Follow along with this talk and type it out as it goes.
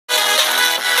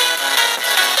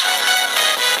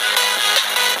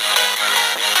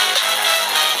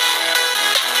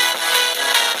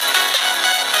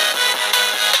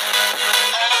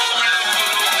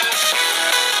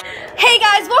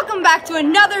to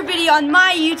another video on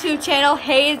my YouTube channel,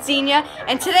 Hey It's Zinia,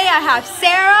 and today I have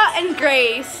Sarah and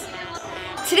Grace.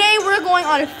 Today we're going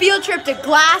on a field trip to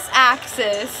Glass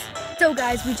Axis. So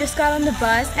guys, we just got on the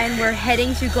bus and we're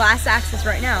heading to Glass Axis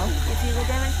right now. Give you the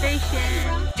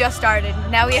demonstration. Just started.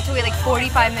 Now we have to wait like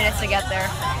 45 minutes to get there.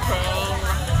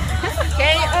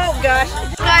 Okay, oh gosh.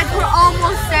 Guys, we're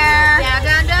almost there. Yeah,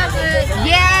 down does it.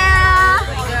 Yeah!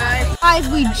 Pretty good. Guys,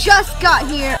 we just got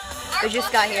here.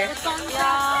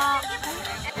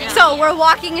 Yeah. So we're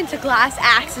walking into Glass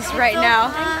Axis right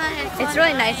now. It's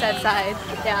really nice outside.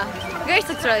 Yeah. Grace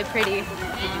looks really pretty.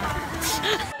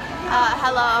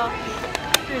 Hello.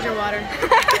 Here's your water.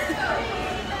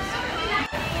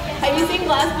 Have you seen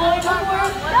glass blowing before?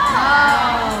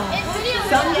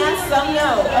 Some yes, some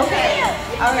no. Okay.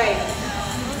 All right.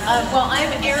 Well,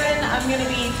 I'm Erin. I'm going to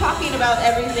be talking about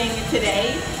everything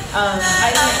today.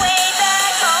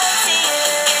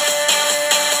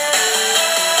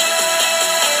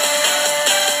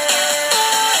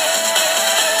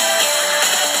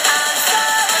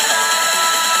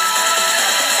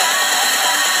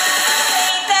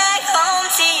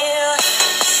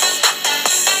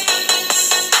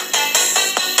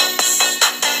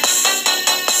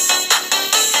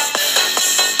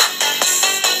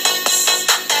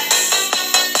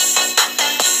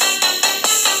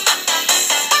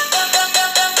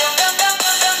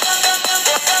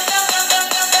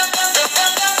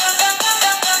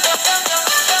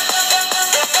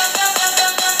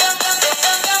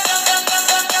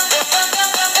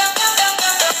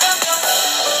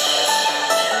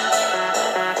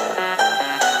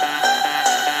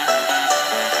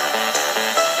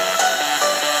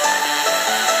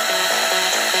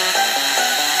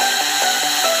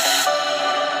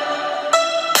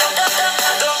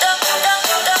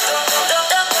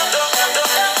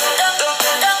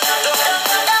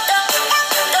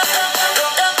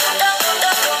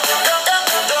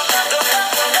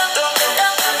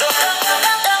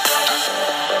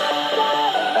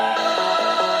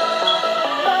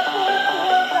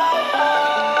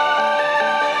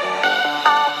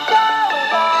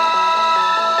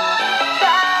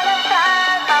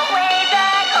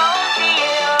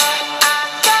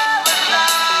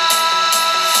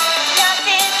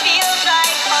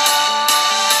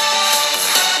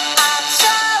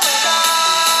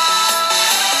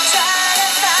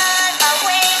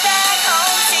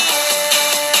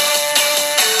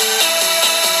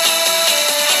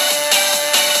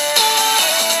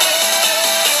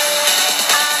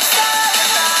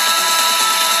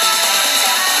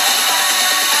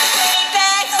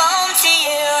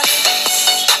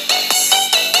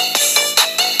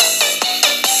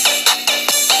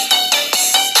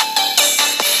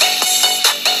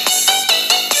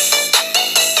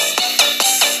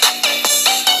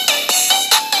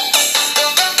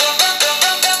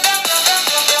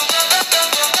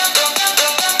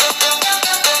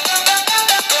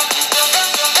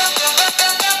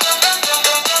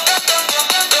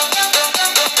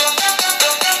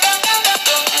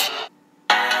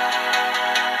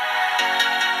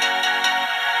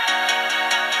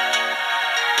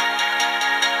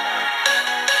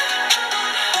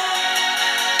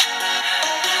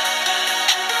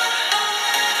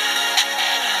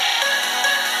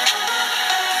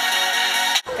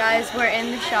 Guys, we're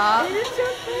in the shop.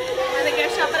 We're the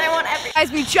gift shop and I want everything.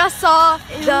 Guys, we just saw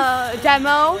the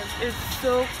demo. It's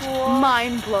so cool.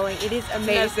 Mind-blowing. It is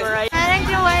amazing. Heading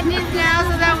to Wendy's now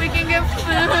so that we can get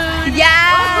food.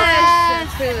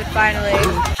 Yes! Food, finally.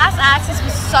 Glass Axis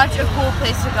was such a cool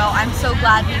place to go. I'm so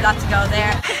glad we got to go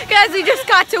there. Guys, we just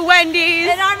got to Wendy's.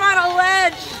 And I'm on a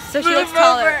ledge. So she looks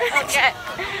taller. Okay.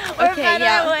 We're Okay, at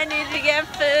yeah. Wendy's to get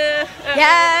food.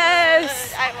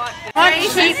 Yes! I want I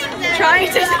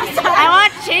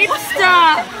want cheap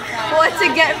stuff. What to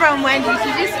get from Wendy's?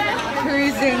 She's just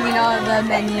cruising, the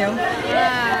menu.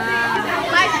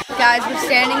 Guys, we're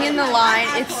standing in the line.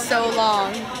 It's so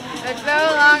long. It's so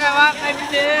long. I want my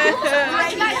food.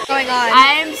 What's going on?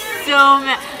 I'm so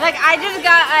mad. Like I just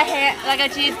got a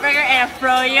cheeseburger and a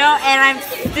froyo, and I'm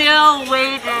still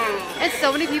waiting. And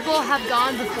so many people have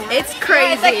gone before. It's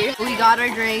crazy. We got our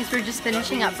drinks. We're just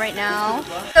finishing up right now.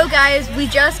 So guys, we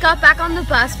just got back on the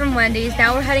bus from Wendy's.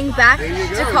 Now we're heading back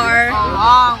to car.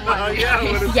 Long way.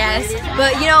 Yes,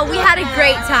 but we had a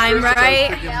great time,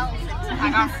 right?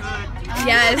 I got food.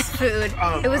 Yes, food.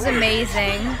 It was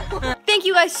amazing. Thank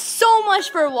you guys so much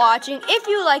for watching. If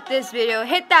you like this video,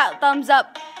 hit that thumbs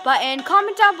up button.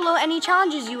 Comment down below any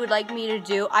challenges you would like me to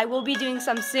do. I will be doing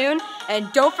some soon.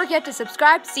 And don't forget to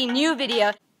subscribe to see new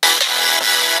videos.